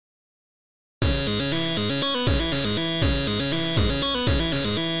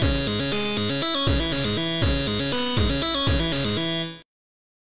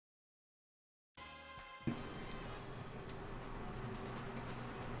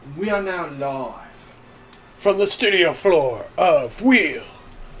We are now live from the studio floor of Wheel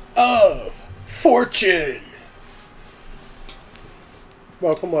of Fortune.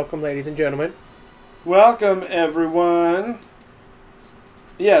 Welcome, welcome, ladies and gentlemen. Welcome, everyone.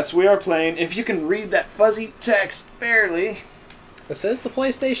 Yes, we are playing. If you can read that fuzzy text barely. It says the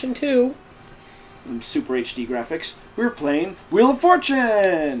PlayStation 2. Super HD graphics. We're playing Wheel of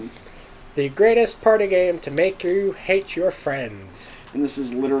Fortune. The greatest party game to make you hate your friends. And this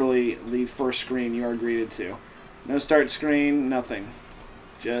is literally the first screen you are greeted to. No start screen, nothing.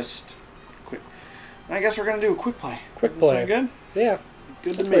 Just quick. I guess we're going to do a quick play. Quick play. Sound good? Yeah.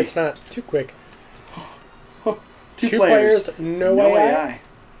 Good to me. It's not too quick. Two players, no AI?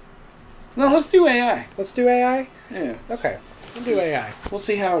 No, let's do AI. Let's do AI? Yeah. Okay. We'll do AI. We'll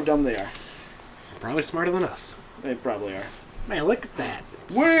see how dumb they are. Probably smarter than us. They probably are. Man, look at that.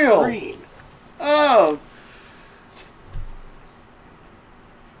 Wheel Screen. of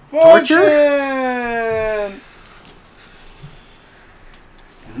Torture?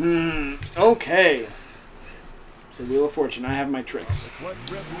 Fortune! Okay. So Wheel of Fortune, I have my tricks.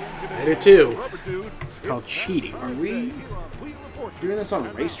 I do too. It's called cheating. Are we doing this on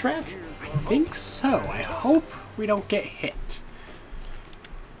a racetrack? I think so. I hope we don't get hit.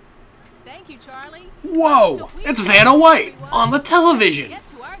 Thank you, Charlie. Whoa! It's Vanna White on the television. Get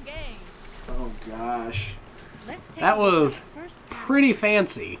to our game. Oh gosh. Let's take That was the first pretty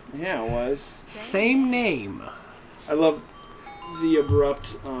fancy. Yeah, it was. Same name. I love the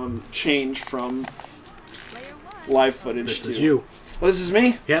abrupt change from player one. live footage This to... is you. Oh, this is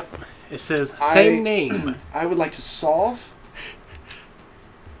me? Yep. It says same name. I would like to solve.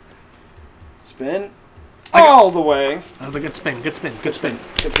 Spin. All the way. That was a good spin. Good spin. Good spin.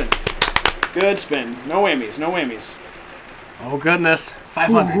 Good spin. Good spin. No whammies. No whammies. Oh goodness.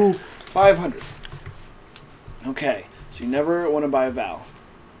 500. 500. Okay. So you never want to buy a vowel.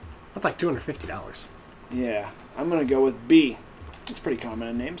 That's like $250. Yeah. I'm going to go with B. It's pretty common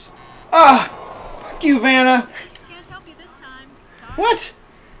in names. Ah! Fuck you, Vanna! Can't help you this time. Sorry. What?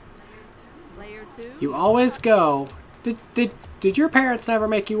 Player two. You always go. Did your parents never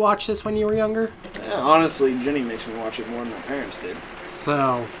make you watch this when you were younger? Yeah, honestly, Jenny makes me watch it more than my parents did.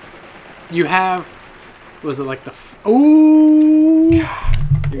 So, you have. Was it like the? Ooh.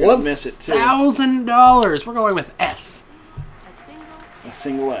 You're going to miss it, too. $1,000. We're going with S. A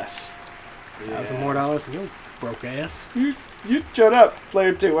single S. $1,000 more dollars and you broke ass. You shut up,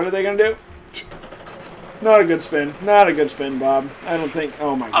 player two. What are they going to do? Not a good spin. Not a good spin, Bob. I don't think...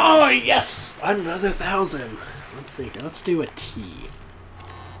 Oh, my gosh. Oh, yes! Another 1,000. Let's see. Let's do a T.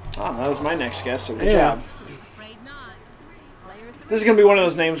 Oh, that was my next guess, so good Yeah. job. Afraid not. Player three. This is going to be one of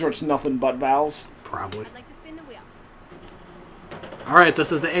those names where it's nothing but vowels. Probably. I'd like to spin the wheel. Alright,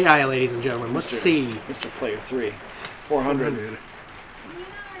 this is the AI, ladies and gentlemen. Let's Mr. see. Mr. Player 3. 400.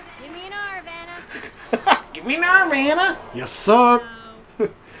 Give me an R, Vanna. Give me an arm, Anna. You suck. No.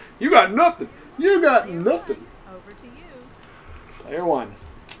 You got nothing. You got nothing. Over to you. Player 1.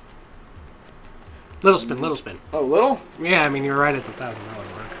 Little spin, little spin. Oh, little? Yeah, I mean, you're right at the $1,000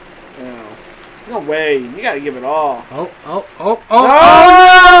 mark. No. No way. You got to give it all.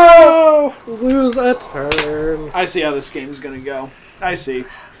 Oh! Lose a turn. I see how this game's going to go. I see.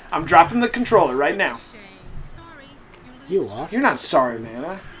 I'm dropping the controller right now. Shame. Sorry. You lost. You're not sorry,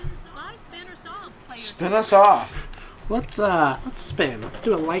 Vanna. Buy, spin, or solve. Player Spin us off. Let's spin. Let's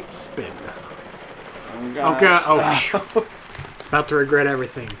do a light spin. Oh, Okay. gosh. Oh, about to regret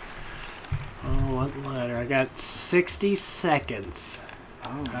everything. Oh, what letter? I got 60 seconds.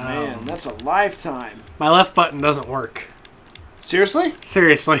 Oh, man. That's a lifetime. My left button doesn't work. Seriously?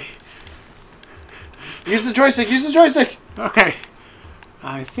 Seriously. Use the joystick. Use the joystick. Okay.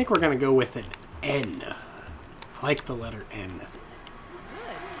 I think we're going to go with an N. I like the letter N.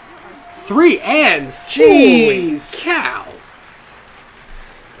 3 N's? Jeez. Holy cow.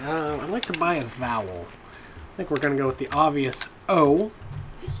 I'd like to buy a vowel. I think we're going to go with the obvious O.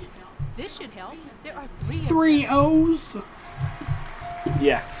 This should help. This should help. There are three. 3 O's?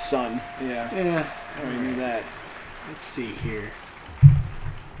 Yeah, son. Yeah. Yeah. I already knew that. Let's see here.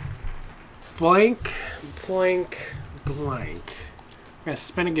 Blank, blank, blank. I'm going to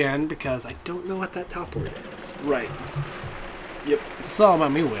spin again because I don't know what that top word is. Right. Yep. It's all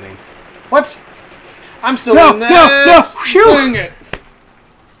about me winning. What? I'm still No, in this. no, phew. Dang it.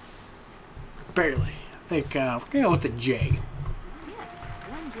 Barely. I think we're going to go with the J.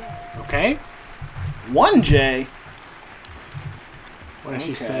 One J. Okay? 1J. What if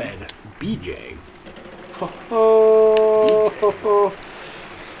she Okay. said BJ? Oh.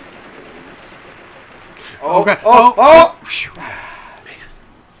 Okay. Oh. Phew. Man.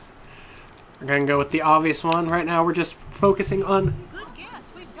 We're going to go with the obvious one. Right now we're just focusing on Good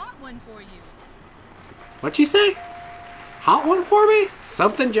guess. We've got What'd she say? Hot one for me?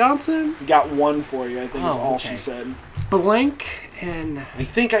 Something Johnson? Got one for you, I think is all okay. she said. Blank and... I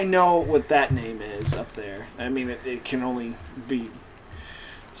think I know what that name is up there. I mean, it can only be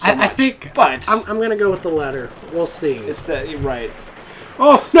so I much. think... But I'm going to go with the letter. We'll see. it's that... You're right.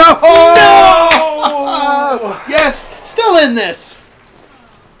 Oh, no! Oh! Yes! Still in this!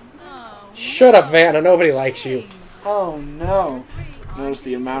 Shut up, Vanna. Nobody likes you. Oh, no. Notice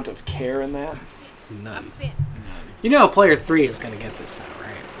the amount of care in that? None. You know player 3 is going to get this now,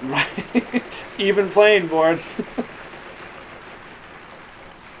 right? Right. Even playing board.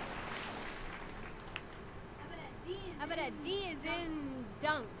 How about a D is in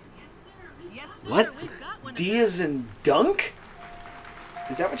dunk? Yes, sir. What? We've got one. D is in dunk?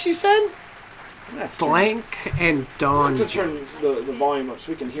 Is that what she said? I'm gonna have to Blank and turn, Dawn. to turn the volume up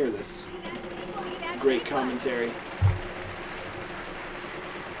so we can hear this. Great commentary.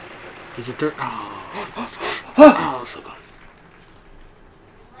 Is it third? Oh. Oh, so close.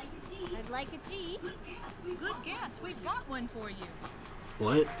 I'd like a G. Good guess. We've got one for you.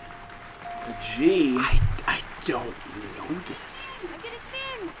 What? A G. I don't know this. I'm gonna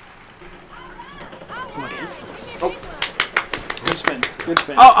spin. What is this? Oh. Good spin. Good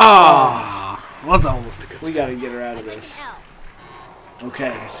spin. Oh. Was almost a good We spin. gotta get her out of this. L.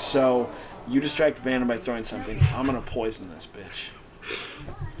 Okay, so you distract Vanna by throwing something. I'm gonna poison this bitch.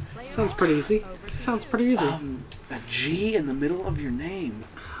 Sounds pretty easy. Sounds pretty easy. A G in the middle of your name.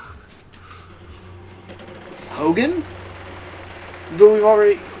 Hogan? But we've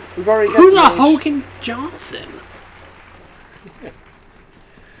already got Who's the a H. Hogan Johnson?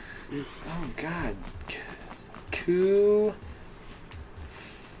 Oh God. Coo.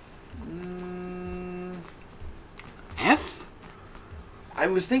 F? I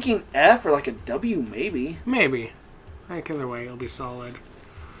was thinking F or like a W maybe. Maybe. I think either way it'll be solid.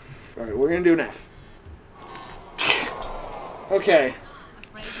 All right, we're gonna do an F. Okay.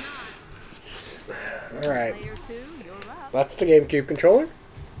 Alright. Player 2, you're up. That's the GameCube controller.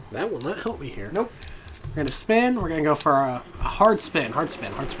 That will not help me here. Nope. We're going to spin. We're going to go for a hard spin. Hard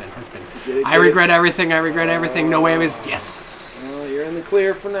spin. Hard spin. Hard spin. Get it, I get regret everything. I regret everything. No way was... Yes. Well, you're in the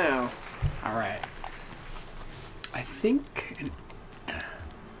clear for now. Alright. I think...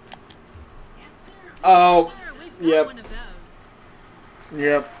 Oh. Sir, we've got Yep. one of those.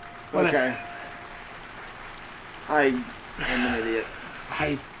 Yep. What is Okay. it? I am an idiot.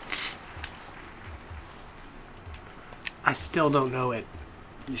 I still don't know it.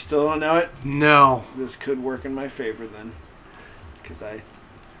 You still don't know it? No. This could work in my favor then. Because I...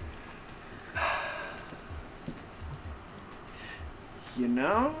 You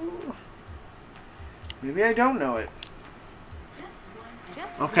know? Maybe I don't know it.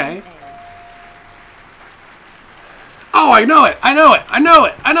 Just Okay. one A. Oh, I know it. I know it. I know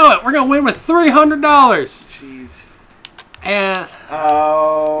it. I know it. We're going to win with $300. Jeez. And...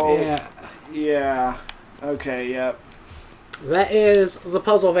 Oh. Yeah. Yeah. Okay, yep. That is the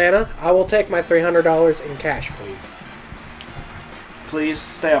puzzle, Vanna. I will take my $300 in cash, please. Please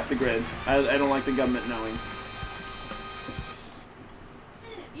stay off the grid. I don't like the government knowing.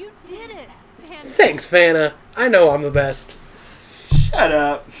 You did it. Thanks, Vanna. I know I'm the best. Shut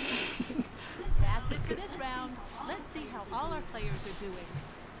up. That's it for this round. Let's see how all our players are doing.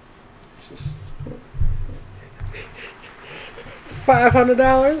 Just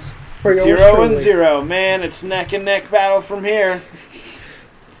 $500 for yours 0 truly. and 0. Man, it's neck and neck battle from here.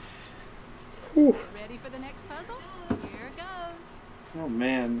 Whew. Ready for the next puzzle? Here it goes. Oh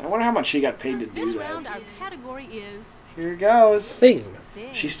man, I wonder how much she got paid to This do round, that. our category is Here it goes. Thing.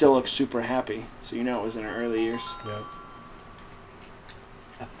 thing. She still looks super happy, so you know it was in her early years. Yep.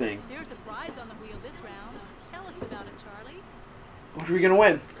 A thing. There's a prize on the wheel this round. Tell us about it, Charlie. What are we gonna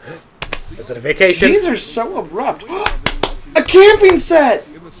win? Is it a vacation? These are so abrupt. A camping set!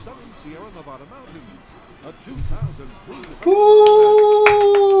 In the southern Sierra Nevada mountains, a 2003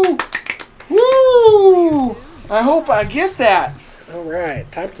 Woo! Woo! I hope I get that. All right,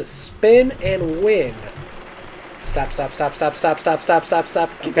 time to spin and win. Stop, stop, stop, stop, stop, stop, stop, stop, stop.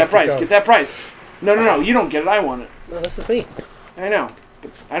 Get that price. Get that price. No, no, no. You don't get it. I want it. No, this is me. I know.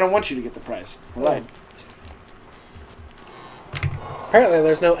 But I don't want you to get the prize. I lied. Apparently,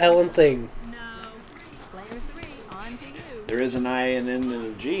 there's no L in thing. No. Player 3, on to you. There is an I, an N,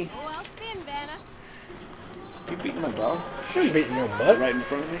 and a G. Oh, I'll spin, Vanna. You beating my ball? I'm beating your butt. Right in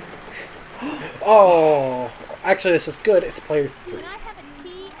front of me? Oh, actually, this is good. It's player 3. Can I have a T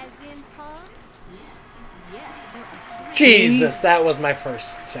as in Tom? Yes, there are 3. Jesus, that was my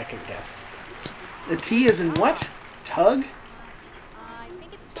second guess. The T is in what? Tug? I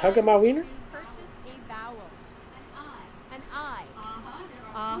think it's Tug of my wiener? to purchase a vowel. An I.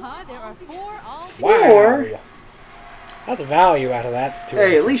 Uh-huh. There are 4 all Wow. That's value out of that.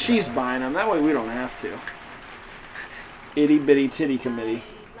 Hey, at least she's buying them. That way we don't have to. Itty bitty titty committee.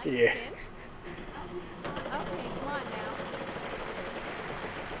 Yeah. Okay, come on now.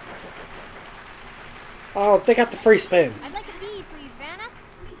 Oh, they got the free spin. I'd like a B, please, Vanna.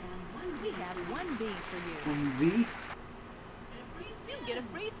 We have 1 B for you. V? Get a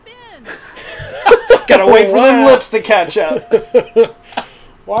free spin. Gotta wait for them lips to catch up.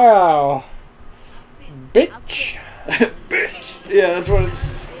 Wow. Bitch. Bitch. Yeah, that's what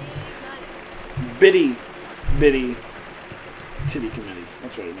it's. Bitty titty committee.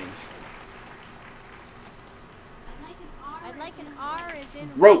 That's what it means. I'd like an R as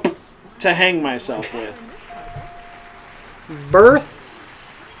in Rope to hang myself with. Birth.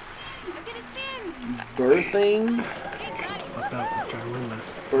 I'm gonna spin. Birthing. Fuck up. I'm trying to win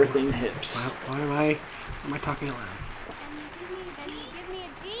this. Birthing hips. Why am I talking out loud? Can you give me a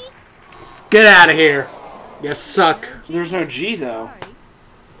G? Get out of here. You suck. There's no G though.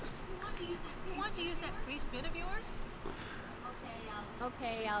 Want to use that free spin of yours?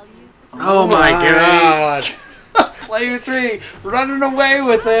 Okay, I'll use the Oh my god. Player 3 running away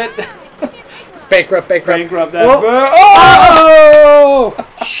with it. Bankrupt. Bankrupt that. Oh!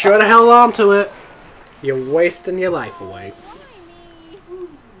 Should have held on to it. You're wasting your life away. Ooh,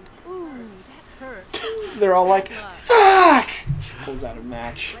 that hurt. They're all like, fuck! She pulls out a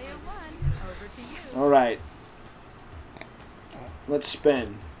match. Player 1, over to you. Alright. Let's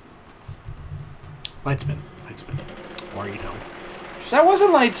spin. Light spin. Or you don't. That was a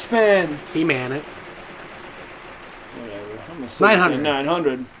light spin. He man it. Whatever. I'm gonna say 900.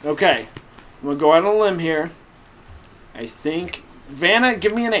 900. Okay. I'm gonna go out on a limb here. I think Vanna,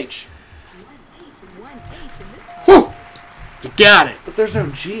 give me an H. 1 H in this card. Whew! You got it. But there's no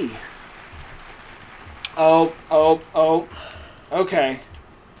G. Oh. Okay.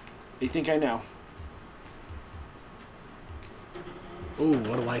 I think I know. Ooh,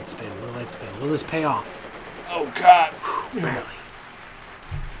 what a light spin. Will this pay off? Oh, God. Barely.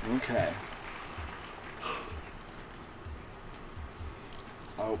 Okay.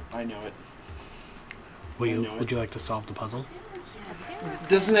 Oh, I know it. Would you like to solve the puzzle?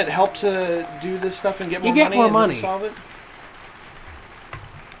 Doesn't it help to do this stuff and get more You get money more and then money. solve it?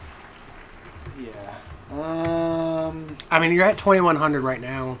 Yeah. I mean, you're at 2,100 right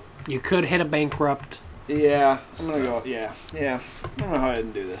now. You could hit a bankrupt. Yeah. I'm gonna go. Yeah. I'm gonna go ahead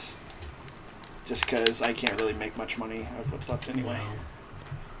and do this. Just because I can't really make much money of what's left anyway.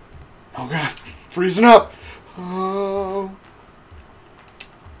 Oh God, freezing up. Oh.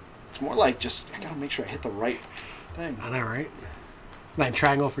 It's more like just I gotta make sure I hit the right thing. I know, right? 9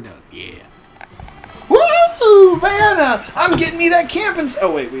 triangle for done. Yeah. Woo, Vanna! I'm getting me that camping.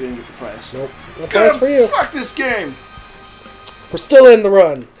 Oh wait, we didn't get the prize. Nope. No prize for you. Fuck this game. We're still in the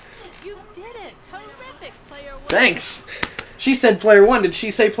run. You did it! Terrific, player 1. Thanks. She said player 1. Did she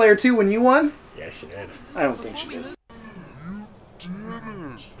say player 2 when you won? Yeah, she did. I don't think she did.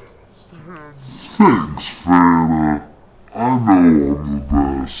 Thanks, Vanna. I know I'm the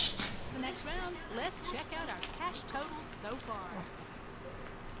best. The next round, let's check out our cash totals so far.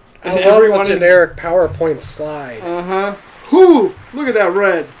 And I love everyone the is- generic PowerPoint slide. Uh-huh. Whoo! Look at that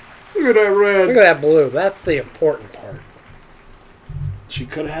red. Look at that red. Look at that blue. That's the important part. She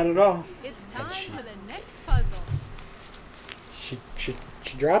could have had it all. It's time for the next puzzle. She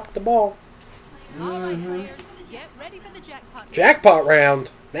dropped the ball. All right, players, get ready for the jackpot. Jackpot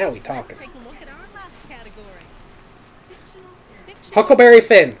round. Now we talking. Let's take a look at our last category. Fictional. Huckleberry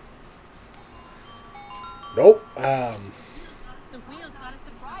Finn. Nope. The wheel's got a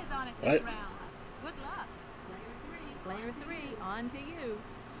surprise on it this What? round. Good luck. Player 3, on to you.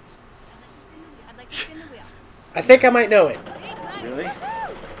 I'd like to spin the wheel. I think I might know it. Really?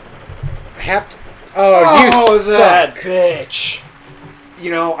 I have to. Oh, you that suck. bitch.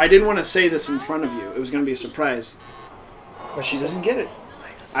 You know, I didn't want to say this in front of you. It was going to be a surprise. But she doesn't get it.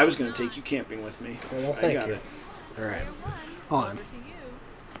 I was going to take you camping with me. Well, I thank got you. it. All right. Player 1, Hold on. over to you.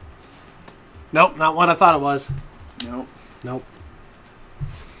 Nope, not what I thought it was. No. Nope.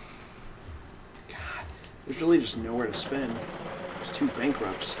 God. There's really just nowhere to spin. There's 2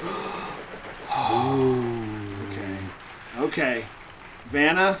 bankrupts. Ooh. Okay.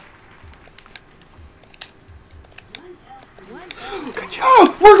 Vanna.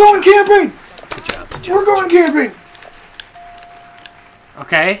 Oh! We're going camping! Good job. We're going camping!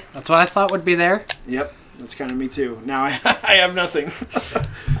 Okay, that's what I thought would be there. Yep. That's kind of me too. Now I have nothing.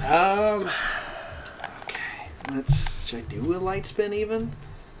 Okay. Should I do a light spin even?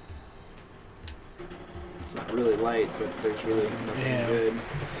 It's not really light, but there's really nothing Yeah. good.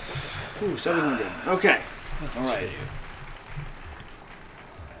 Ooh, 700. Okay. All right.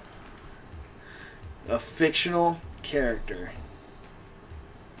 A fictional character.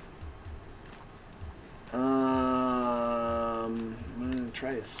 I'm gonna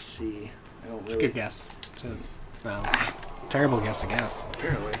try to see. I don't really. Good guess. No, terrible guess, I guess.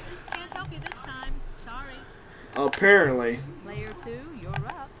 Apparently. Can't help you this time. Sorry. Apparently. Player 2, you're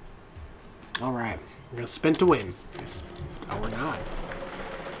up. All right, we're gonna spin to win. Oh, we're not.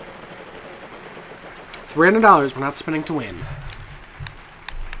 $300. We're not spinning to win.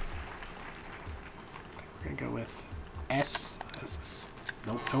 We're gonna go with S.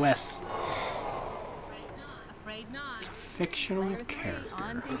 Nope, no S. Afraid not. Fictional Player 3, character.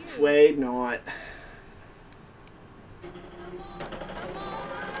 on to you. Afraid not.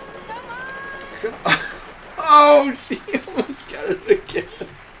 Oh, she almost got it again.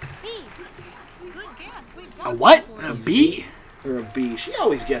 B. Good guess. We've A got what? one for A you. B? Or a B. She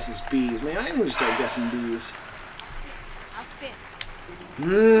always guesses B's, man. I need to start guessing B's. I'll spin.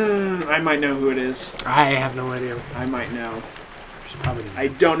 I might know who it is. I have no idea. I might know. She's probably I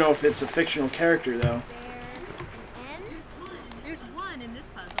don't know if it's a fictional character, though. There an N. There's one in this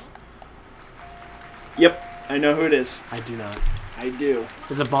puzzle. Yep, I know who it is. I do not. I do.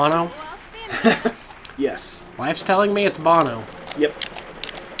 Is it Bono? Well, I'll spin. Yes. Wife's telling me it's Bono. Yep.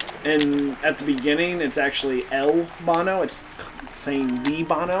 And at the beginning, it's actually El Bono. It's saying the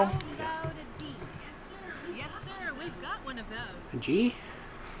Bono. Go to D. Yes, sir. We've got one of those. G?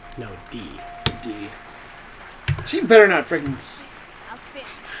 No, D. D. She better not freaking. I'll spin.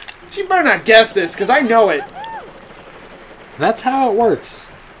 She better not guess this, because I know it. That's how it works.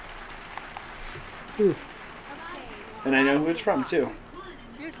 And I know who it's from, too.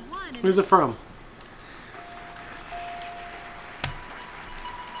 There's one in Who's it from?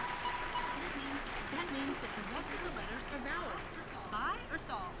 That means that the rest of the letters are vowels. I or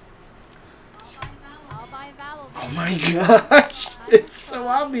Saul? I'll buy vowel. Oh my gosh. It's so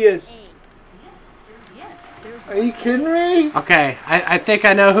obvious. Yes, there's Are you kidding me? Okay, I think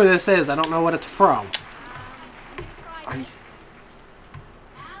I know who this is. I don't know what it's from. I,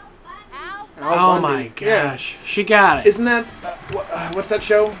 Al. Al Oh Bundy. my Yeah. gosh. She got it. Isn't that what's that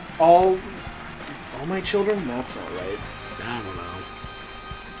show? All My Children? That's not right. I don't know.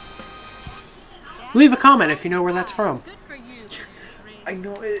 Leave a comment if you know where that's from. Good for you. I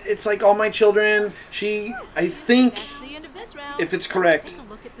know it's like All My Children. I think That's the end of this round. if it's correct, Take a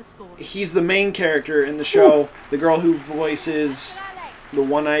look at the score. he's the main character in the show. The girl who voices the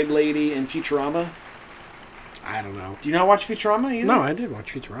one-eyed lady in Futurama. I don't know. Do you not watch Futurama either? No, I did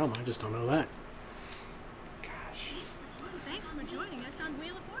watch Futurama. I just don't know that. Gosh. Thanks for joining us on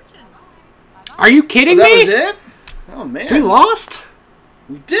Wheel of Fortune. Are you kidding That me? was it? Oh man. We lost?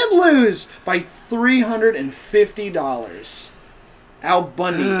 We did lose by $350. Al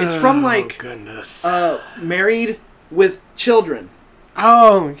Bundy. It's from like goodness. Married with Children.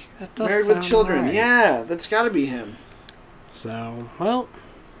 Oh, that does Married with sound Children. right. Yeah, that's got to be him. So, well,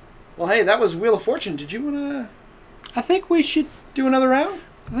 Well, hey, that was Wheel of Fortune. Did you want to I think we should. do another round?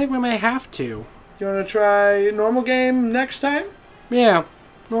 I think we may have to. You want to try a normal game next time? Yeah,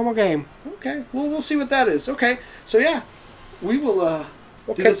 normal game. Okay. Well, we'll see what that is. Okay. So yeah, we will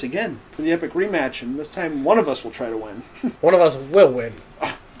do this again for the epic rematch, and this time one of us will try to win. One of us will win.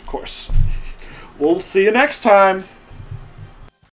 Of course. We'll see you next time.